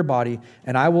come from your body,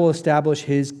 and I will establish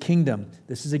his kingdom.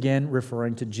 This is again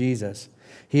referring to Jesus.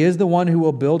 He is the one who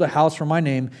will build a house for my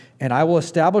name, and I will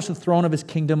establish the throne of his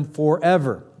kingdom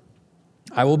forever.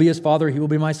 I will be his father, he will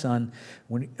be my son.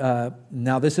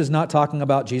 Now this is not talking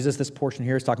about Jesus, this portion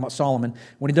here is talking about Solomon.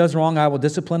 When he does wrong, I will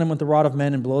discipline him with the rod of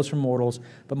men and blows from mortals,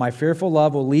 but my fearful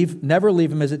love will never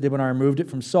leave him as it did when I removed it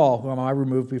from Saul, whom I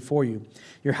removed before you.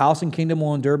 Your house and kingdom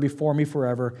will endure before me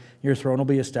forever. Your throne will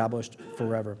be established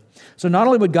forever. So not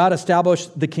only would God establish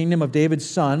the kingdom of David's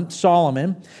son,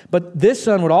 Solomon, but this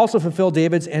son would also fulfill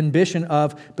David's ambition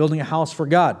of building a house for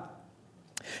God.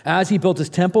 As he built his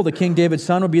temple, the King David's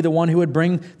son would be the one who would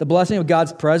bring the blessing of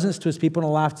God's presence to his people in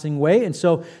a lasting way. And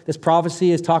so this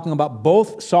prophecy is talking about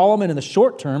both Solomon in the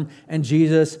short term and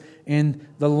Jesus in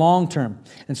the long term.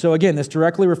 And so again, this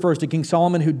directly refers to King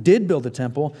Solomon, who did build the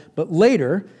temple, but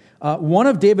later one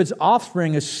of David's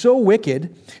offspring is so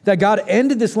wicked that God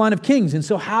ended this line of kings. And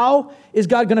so how is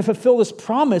God going to fulfill this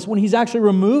promise when he's actually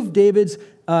removed David's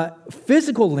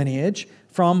physical lineage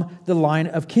from the line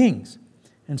of kings?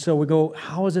 And so we go,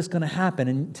 how is this going to happen?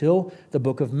 Until the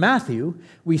book of Matthew,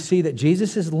 we see that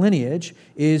Jesus' lineage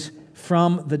is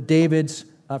from David's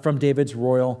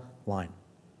royal line.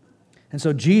 And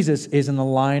so Jesus is in the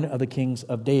line of the kings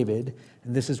of David,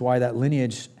 and this is why that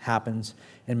lineage happens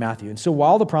in Matthew. And so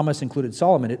while the promise included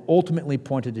Solomon, it ultimately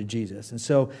pointed to Jesus. And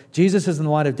so Jesus is in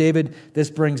the line of David. This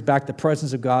brings back the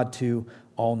presence of God to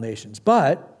all nations.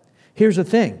 But here's the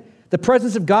thing. The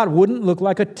presence of God wouldn't look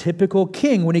like a typical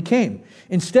king when he came.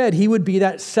 Instead, he would be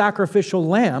that sacrificial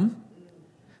lamb,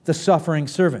 the suffering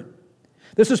servant.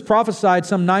 This was prophesied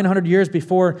some 900 years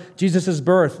before Jesus'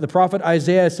 birth. The prophet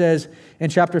Isaiah says in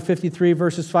chapter 53,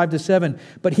 verses 5-7,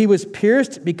 "But he was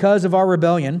pierced because of our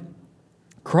rebellion,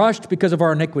 crushed because of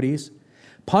our iniquities.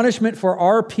 Punishment for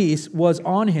our peace was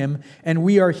on him, and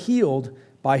we are healed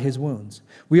by his wounds.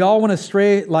 We all went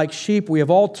astray like sheep. We have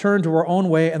all turned to our own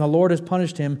way, and the Lord has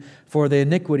punished him for the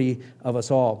iniquity of us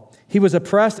all. He was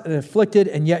oppressed and afflicted,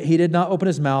 and yet he did not open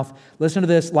his mouth." Listen to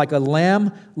this. "Like a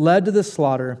lamb led to the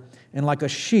slaughter, and like a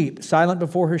sheep silent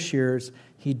before her shearers,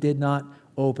 he did not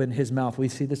open his mouth." We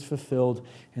see this fulfilled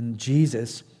in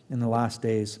Jesus in the last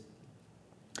days.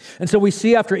 And so we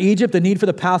see after Egypt the need for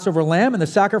the Passover lamb and the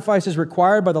sacrifices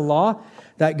required by the law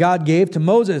that God gave to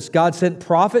Moses. God sent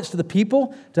prophets to the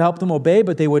people to help them obey,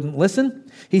 but they wouldn't listen.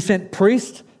 He sent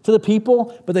priests to the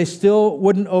people, but they still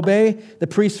wouldn't obey. The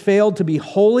priests failed to be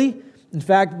holy. In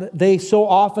fact, they so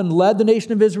often led the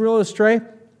nation of Israel astray.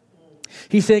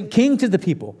 He sent king to the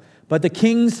people, but the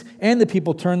kings and the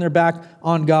people turned their back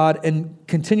on God and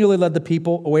continually led the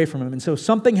people away from him. And so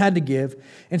something had to give.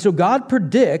 And so God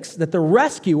predicts that the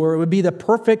rescuer would be the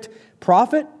perfect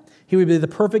prophet, he would be the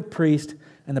perfect priest,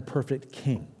 and the perfect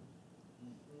king.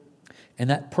 And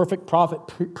that perfect prophet,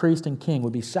 priest, and king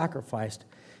would be sacrificed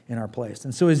in our place.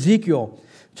 And so Ezekiel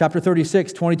chapter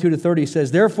 36, 22-30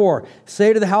 says, "Therefore,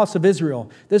 say to the house of Israel,"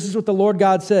 this is what the Lord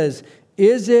God says,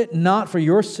 it is not for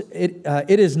your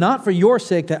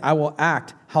sake that I will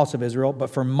act, house of Israel, but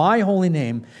for my holy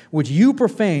name, which you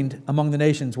profaned among the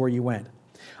nations where you went.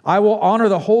 I will honor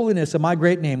the holiness of my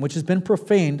great name, which has been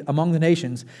profaned among the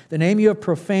nations. The name you have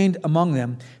profaned among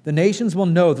them. The nations will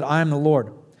know that I am the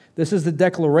Lord. This is the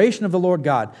declaration of the Lord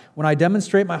God, when I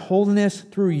demonstrate my holiness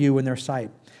through you in their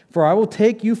sight. For I will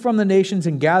take you from the nations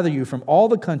and gather you from all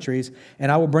the countries,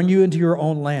 and I will bring you into your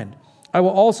own land. I will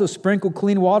also sprinkle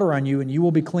clean water on you, and you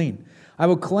will be clean. I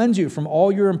will cleanse you from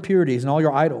all your impurities and all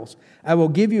your idols. I will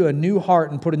give you a new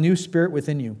heart and put a new spirit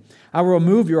within you. I will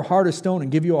remove your heart of stone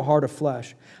and give you a heart of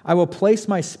flesh. I will place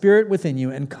my spirit within you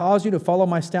and cause you to follow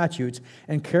my statutes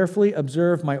and carefully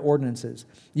observe my ordinances.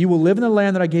 You will live in the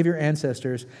land that I gave your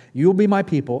ancestors. You will be my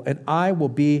people, and I will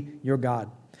be your God.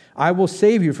 I will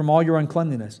save you from all your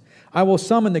uncleanliness. I will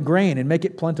summon the grain and make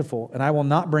it plentiful, and I will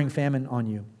not bring famine on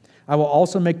you. I will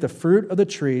also make the fruit of the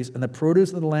trees and the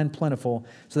produce of the land plentiful,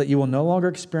 so that you will no longer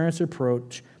experience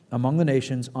reproach among the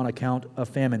nations on account of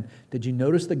famine. Did you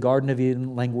notice the Garden of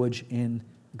Eden language in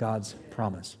God's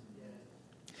promise?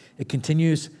 It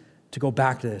continues to go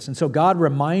back to this. And so God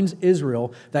reminds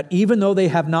Israel that even though they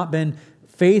have not been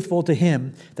faithful to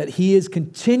him, that he is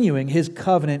continuing his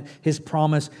covenant, his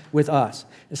promise with us.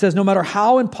 It says no matter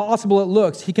how impossible it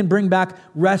looks, he can bring back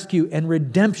rescue and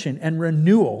redemption and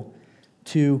renewal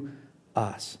to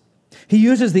us. He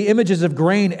uses the images of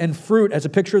grain and fruit as a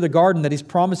picture of the garden that he's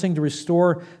promising to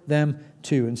restore them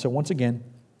to. And so once again,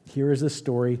 here is the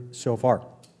story so far.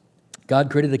 God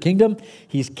created the kingdom.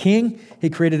 He's king. He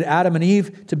created Adam and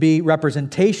Eve to be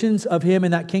representations of him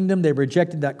in that kingdom. They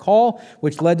rejected that call,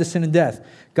 which led to sin and death.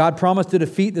 God promised to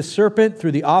defeat the serpent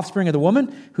through the offspring of the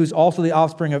woman, who's also the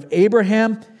offspring of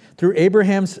Abraham. Through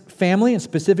Abraham's family, and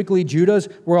specifically Judah's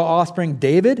royal offspring,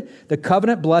 David, the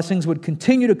covenant blessings would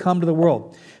continue to come to the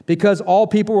world. Because all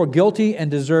people were guilty and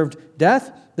deserved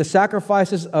death, the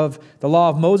sacrifices of the law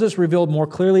of Moses revealed more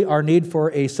clearly our need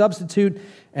for a substitute,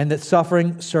 and that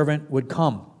suffering servant would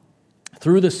come.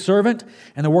 Through the servant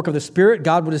and the work of the Spirit,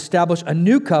 God would establish a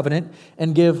new covenant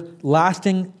and give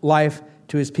lasting life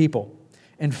to his people.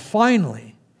 And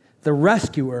finally, the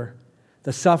rescuer,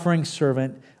 the suffering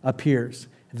servant, appears.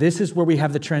 This is where we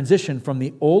have the transition from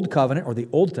the Old Covenant or the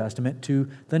Old Testament to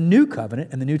the New Covenant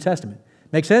and the New Testament.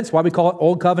 Make sense? Why we call it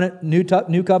Old Covenant, New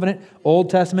Covenant, Old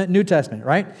Testament, New Testament,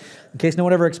 right? In case no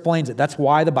one ever explains it. That's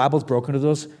why the Bible is broken into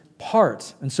those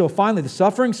parts. And so finally, the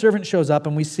suffering servant shows up,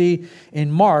 and we see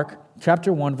in Mark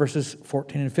chapter 1, verses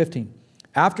 14 and 15.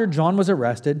 After John was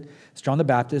arrested, It's John the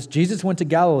Baptist. Jesus went to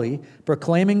Galilee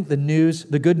proclaiming the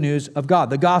good news of God,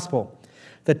 the gospel.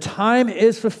 The time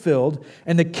is fulfilled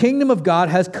and the kingdom of God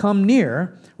has come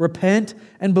near. Repent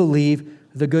and believe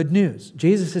the good news.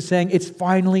 Jesus is saying it's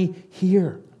finally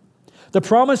here. The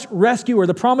promised rescuer,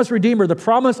 the promised redeemer, the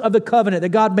promise of the covenant that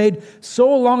God made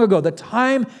so long ago, the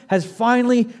time has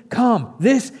finally come.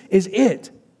 This is it.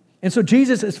 And so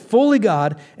Jesus is fully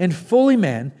God and fully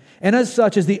man, and as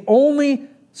such is the only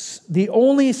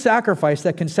sacrifice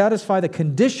that can satisfy the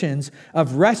conditions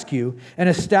of rescue and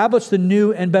establish the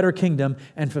new and better kingdom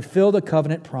and fulfill the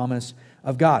covenant promise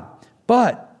of God.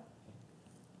 But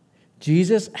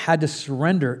Jesus had to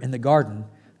surrender in the garden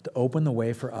to open the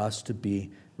way for us to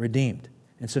be redeemed.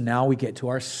 And so now we get to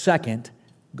our second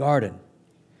garden.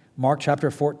 Mark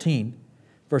chapter 14,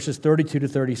 verses 32 to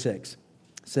 36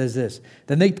 says this.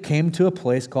 Then they came to a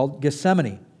place called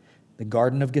Gethsemane, the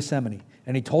Garden of Gethsemane.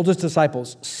 And he told his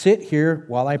disciples, sit here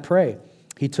while I pray.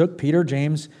 He took Peter,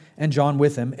 James, and John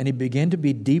with him, and he began to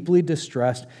be deeply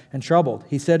distressed and troubled.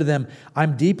 He said to them,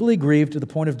 I'm deeply grieved to the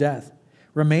point of death.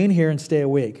 Remain here and stay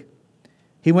awake.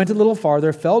 He went a little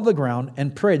farther, fell to the ground,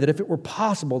 and prayed that if it were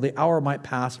possible, the hour might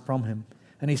pass from him.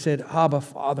 And he said, Abba,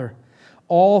 Father,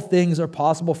 all things are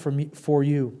possible for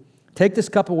you. Take this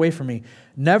cup away from me.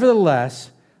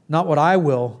 Nevertheless, not what I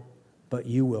will, but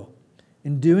you will.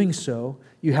 In doing so,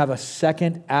 you have a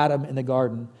second Adam in the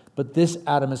garden, but this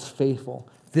Adam is faithful.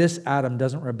 This Adam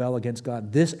doesn't rebel against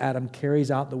God. This Adam carries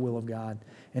out the will of God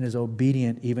and is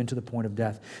obedient even to the point of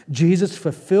death. Jesus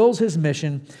fulfills his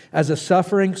mission as a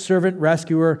suffering servant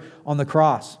rescuer on the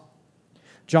cross.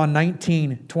 John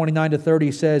 19, 29 to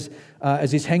 30 says,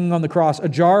 as he's hanging on the cross, a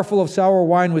jar full of sour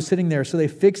wine was sitting there. So they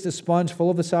fixed a sponge full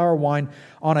of the sour wine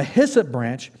on a hyssop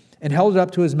branch and held it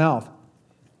up to his mouth.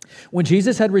 When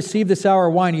Jesus had received the sour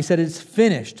wine, he said, it's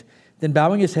finished. Then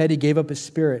bowing his head, he gave up his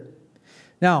spirit.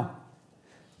 Now,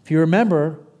 if you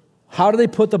remember, how do they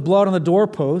put the blood on the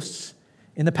doorposts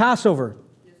in the Passover?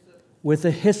 With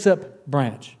a hyssop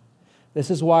branch. This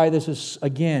is why this is,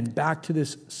 again, back to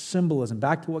this symbolism,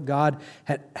 back to what God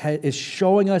is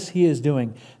showing us he is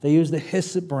doing. They use the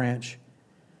hyssop branch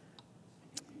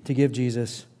to give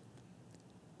Jesus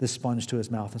the sponge to his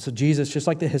mouth. And so Jesus, just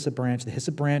like the hyssop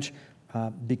branch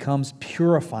becomes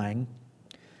purifying.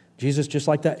 Jesus, just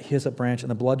like that hyssop branch,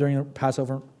 and the blood during the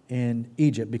Passover in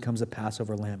Egypt becomes a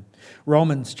Passover lamb.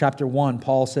 Romans chapter 1,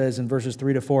 Paul says in verses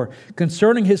 3 to 4,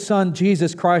 concerning his son,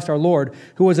 Jesus Christ our Lord,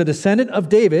 who was a descendant of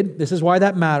David, this is why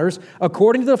that matters,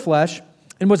 according to the flesh,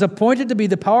 and was appointed to be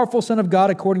the powerful Son of God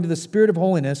according to the Spirit of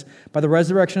holiness by the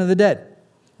resurrection of the dead.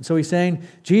 And so he's saying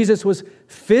Jesus was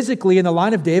physically in the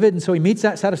line of David, and so he meets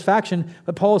that satisfaction,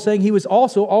 but Paul is saying he was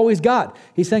also always God.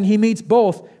 He's saying he meets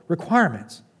both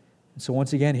requirements. And so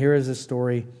once again, here is the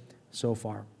story so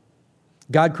far.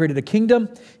 God created a kingdom.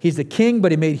 He's the king,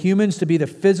 but he made humans to be the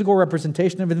physical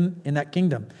representation of him in that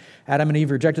kingdom. Adam and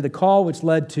Eve rejected the call, which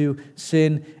led to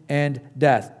sin and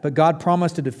death. But God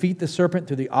promised to defeat the serpent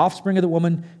through the offspring of the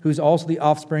woman, who's also the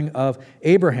offspring of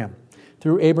Abraham.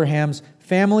 Through Abraham's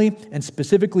family, and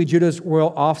specifically Judah's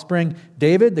royal offspring,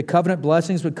 David, the covenant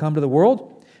blessings would come to the world.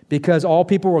 Because all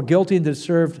people were guilty and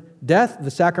deserved death, the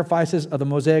sacrifices of the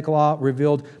Mosaic law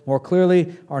revealed more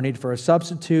clearly our need for a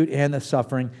substitute and the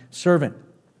suffering servant.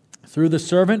 Through the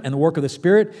servant and the work of the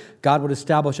Spirit, God would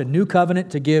establish a new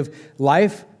covenant to give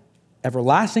life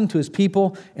everlasting to his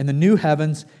people in the new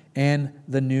heavens and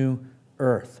the new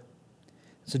earth.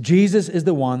 So Jesus is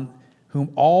the one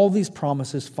whom all these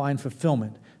promises find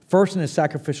fulfillment. First in his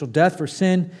sacrificial death for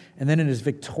sin, and then in his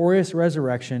victorious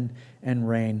resurrection and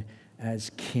reign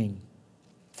as king.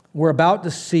 We're about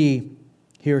to see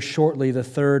here shortly the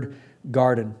third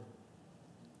garden.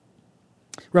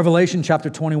 Revelation chapter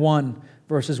 21,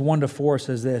 verses 1 to 4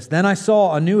 says this, Then I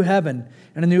saw a new heaven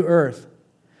and a new earth.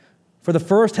 For the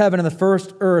first heaven and the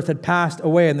first earth had passed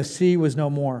away, and the sea was no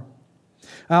more.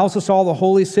 I also saw the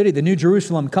holy city, the new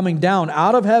Jerusalem, coming down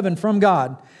out of heaven from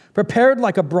God, prepared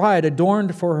like a bride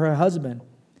adorned for her husband.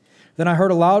 Then I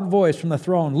heard a loud voice from the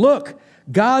throne, Look,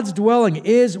 God's dwelling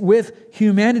is with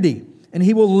humanity, and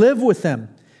he will live with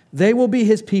them. They will be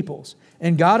his peoples,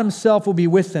 and God himself will be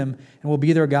with them and will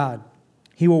be their God.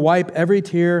 He will wipe every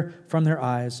tear from their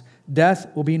eyes. Death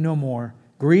will be no more.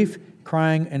 Grief,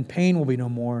 crying, and pain will be no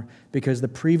more, because the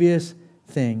previous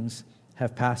things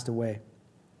have passed away.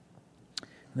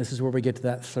 And this is where we get to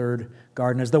that third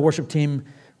garden. As the worship team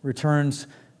returns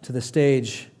to the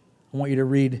stage, I want you to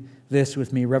read this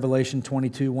with me, Revelation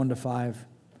 22, 1 to 5.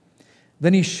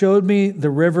 Then he showed me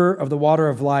the river of the water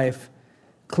of life,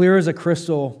 clear as a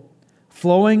crystal,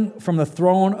 flowing from the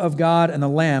throne of God and the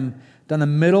Lamb down the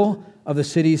middle of the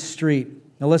city's street.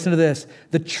 Now listen to this.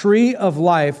 The tree of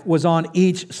life was on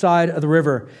each side of the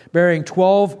river, bearing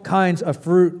 12 kinds of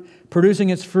fruit, producing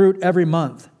its fruit every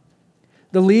month.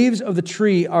 The leaves of the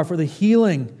tree are for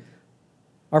healing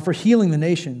the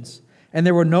nations, and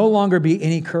there will no longer be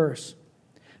any curse.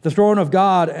 The throne of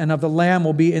God and of the Lamb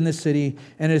will be in the city,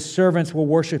 and his servants will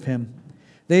worship him.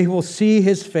 They will see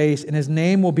his face, and his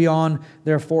name will be on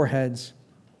their foreheads.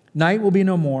 Night will be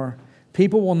no more.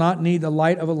 People will not need the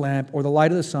light of a lamp or the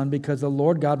light of the sun, because the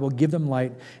Lord God will give them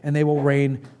light, and they will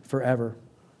reign forever.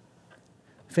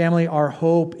 Family, our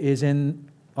hope is in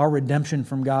our redemption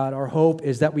from God. Our hope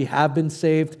is that we have been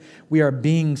saved, we are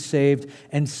being saved,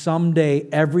 and someday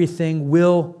everything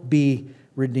will be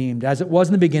redeemed. As it was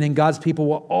in the beginning, God's people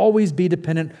will always be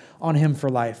dependent on him for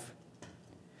life.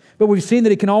 But we've seen that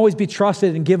he can always be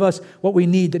trusted and give us what we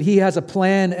need, that he has a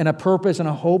plan and a purpose and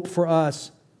a hope for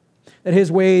us, that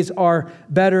his ways are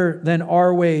better than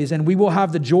our ways, and we will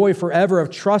have the joy forever of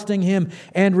trusting him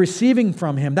and receiving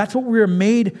from him. That's what we are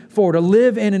made for, to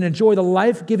live in and enjoy the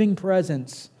life-giving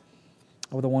presence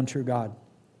of the one true God.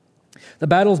 The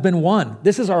battle's been won.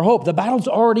 This is our hope. The battle's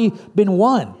already been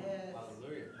won.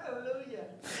 Hallelujah.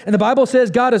 And the Bible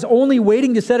says God is only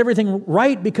waiting to set everything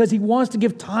right because he wants to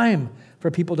give time for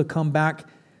people to come back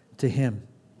to him.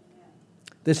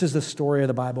 This is the story of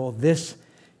the Bible. This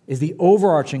is the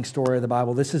overarching story of the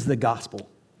Bible. This is the gospel,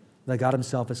 that God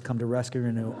himself has come to rescue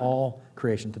and renew all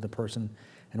creation through the person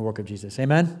and work of Jesus.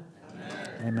 Amen?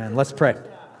 Amen. Let's pray.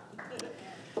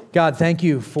 God, thank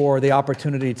you for the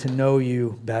opportunity to know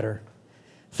you better.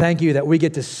 Thank you that we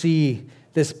get to see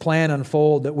this plan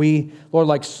unfold, that we,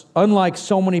 Lord, unlike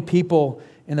so many people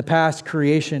in the past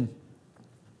creation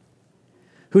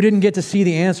who didn't get to see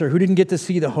the answer, who didn't get to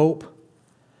see the hope,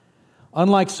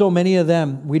 unlike so many of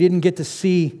them, we didn't get to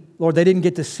see, Lord, they didn't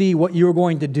get to see what you were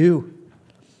going to do.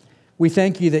 We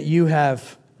thank you that you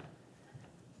have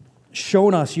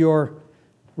shown us your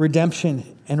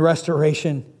redemption and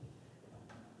restoration,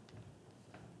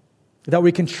 that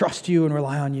we can trust you and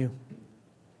rely on you.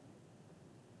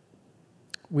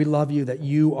 We love you, that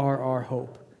you are our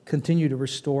hope. Continue to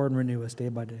restore and renew us day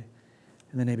by day.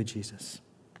 In the name of Jesus,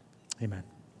 amen.